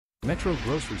Metro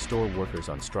grocery store workers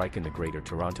on strike in the Greater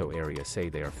Toronto Area say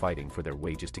they are fighting for their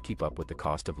wages to keep up with the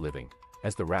cost of living,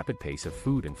 as the rapid pace of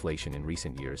food inflation in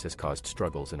recent years has caused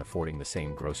struggles in affording the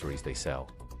same groceries they sell.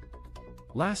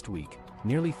 Last week,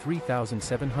 nearly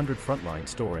 3,700 frontline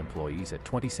store employees at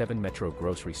 27 Metro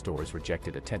grocery stores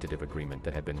rejected a tentative agreement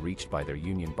that had been reached by their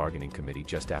union bargaining committee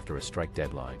just after a strike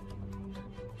deadline.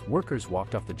 Workers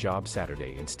walked off the job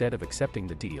Saturday instead of accepting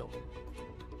the deal.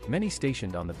 Many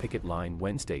stationed on the picket line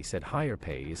Wednesday said higher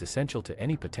pay is essential to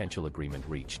any potential agreement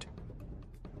reached.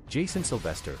 Jason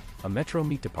Sylvester, a Metro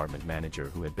Meat Department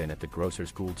manager who had been at the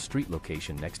Grocers Gould Street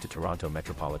location next to Toronto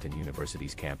Metropolitan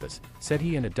University's campus, said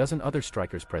he and a dozen other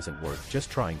strikers present were just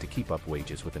trying to keep up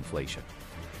wages with inflation.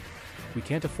 "We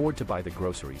can't afford to buy the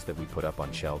groceries that we put up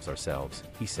on shelves ourselves,"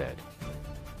 he said.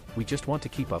 "We just want to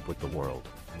keep up with the world."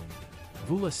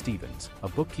 Vula Stevens, a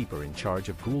bookkeeper in charge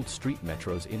of Gould Street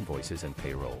Metro's invoices and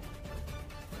payroll,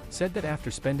 said that after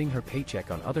spending her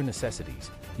paycheck on other necessities,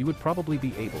 you would probably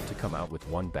be able to come out with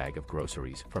one bag of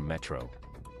groceries from Metro.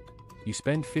 You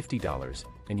spend $50,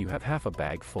 and you have half a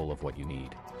bag full of what you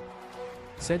need,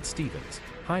 said Stevens,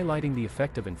 highlighting the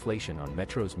effect of inflation on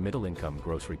Metro's middle-income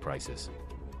grocery prices.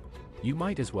 "You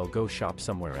might as well go shop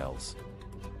somewhere else."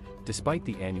 Despite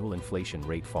the annual inflation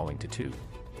rate falling to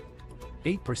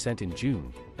 2.8% in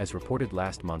June, as reported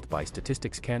last month by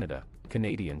Statistics Canada,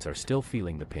 Canadians are still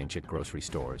feeling the pinch at grocery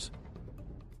stores.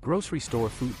 Grocery store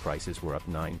food prices were up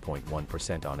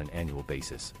 9.1% on an annual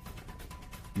basis,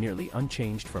 nearly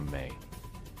unchanged from May.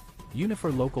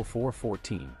 Unifor Local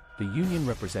 414, the union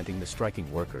representing the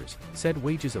striking workers, said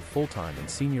wages of full-time and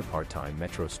senior part-time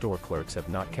Metro store clerks have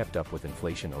not kept up with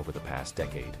inflation over the past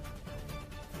decade.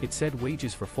 It said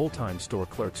wages for full-time store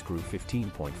clerks grew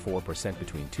 15.4%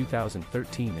 between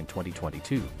 2013 and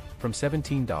 2022, from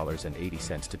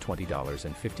 $17.80 to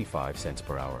 $20.55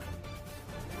 per hour.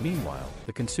 Meanwhile,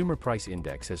 the Consumer Price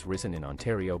Index has risen in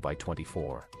Ontario by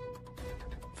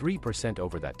 24.3%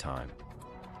 over that time.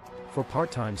 For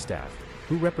part-time staff,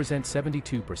 who represent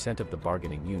 72% of the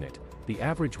bargaining unit, the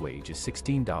average wage is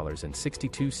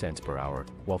 $16.62 per hour,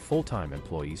 while full-time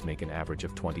employees make an average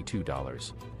of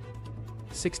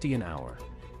 $22.60 an hour.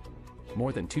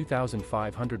 More than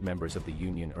 2,500 members of the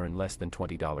union earn less than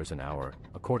 $20 an hour,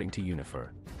 according to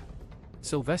Unifor.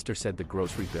 Sylvester said the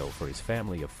grocery bill for his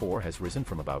family of four has risen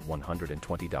from about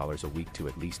 $120 a week to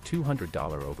at least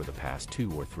 $200 over the past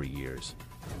 2 or 3 years.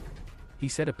 He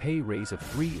said a pay raise of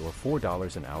 $3 or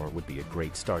 $4 an hour would be a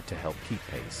great start to help keep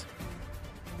pace.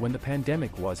 "When the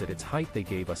pandemic was at its height, they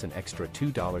gave us an extra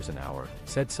 $2 an hour,"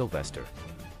 said Sylvester,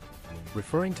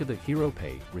 referring to the hero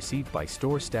pay received by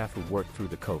store staff who worked through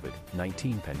the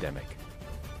COVID-19 pandemic.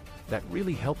 "That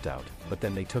really helped out, but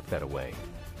then they took that away."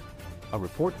 A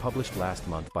report published last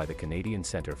month by the Canadian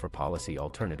Centre for Policy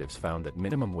Alternatives found that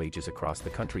minimum wages across the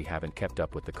country haven't kept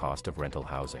up with the cost of rental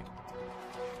housing.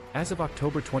 As of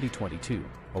October 2022,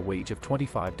 a wage of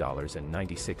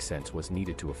 $25.96 was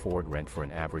needed to afford rent for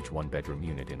an average one-bedroom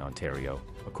unit in Ontario,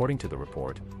 according to the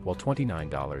report, while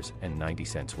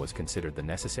 $29.90 was considered the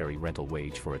necessary rental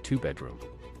wage for a two-bedroom.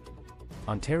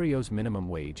 Ontario's minimum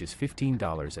wage is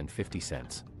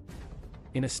 $15.50.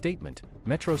 In a statement,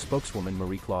 Metro spokeswoman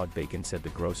Marie-Claude Bacon said the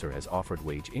grocer has offered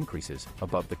wage increases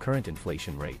above the current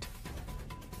inflation rate.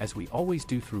 "As we always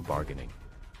do through bargaining,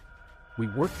 we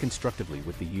worked constructively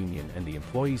with the union and the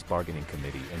employees' bargaining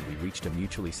committee, and we reached a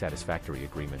mutually satisfactory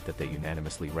agreement that they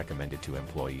unanimously recommended to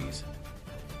employees,"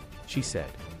 she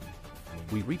said.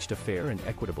 "We reached a fair and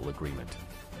equitable agreement."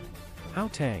 Hao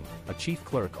Tang, a chief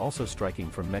clerk also striking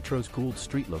from Metro's Gould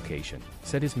Street location,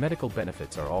 said his medical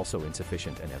benefits are also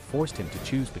insufficient and have forced him to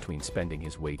choose between spending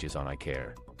his wages on eye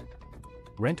care,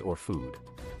 rent or food.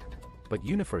 But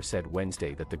Unifor said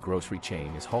Wednesday that the grocery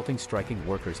chain is halting striking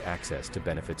workers' access to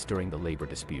benefits during the labor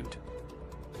dispute.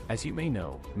 "As you may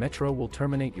know, Metro will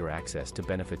terminate your access to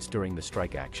benefits during the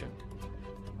strike action,"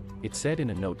 it said in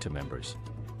a note to members.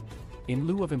 In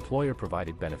lieu of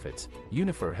employer-provided benefits,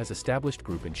 Unifor has established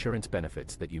group insurance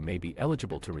benefits that you may be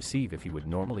eligible to receive if you would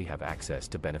normally have access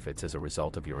to benefits as a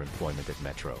result of your employment at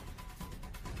Metro.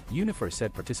 Unifor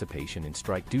said participation in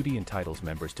strike duty entitles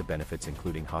members to benefits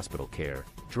including hospital care,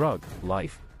 drug,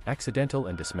 life, accidental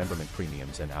and dismemberment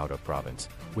premiums, and out-of-province,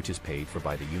 which is paid for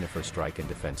by the Unifor Strike and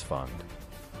Defense Fund.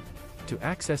 To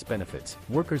access benefits,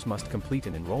 workers must complete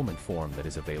an enrollment form that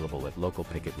is available at local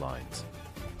picket lines.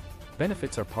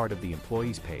 Benefits are part of the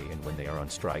employee's pay, and when they are on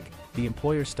strike, the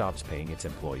employer stops paying its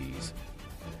employees,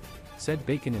 said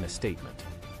Bacon in a statement.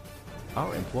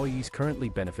 "Our employees currently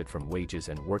benefit from wages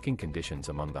and working conditions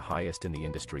among the highest in the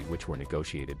industry, which were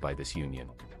negotiated by this union."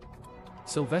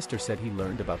 Sylvester said he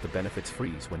learned about the benefits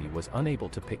freeze when he was unable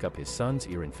to pick up his son's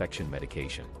ear infection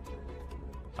medication.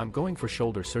 I'm going for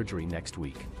shoulder surgery next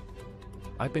week.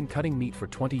 I've been cutting meat for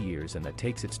 20 years and that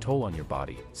takes its toll on your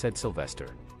body, said Sylvester.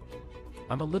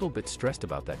 I'm a little bit stressed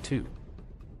about that too.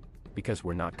 Because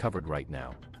we're not covered right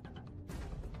now.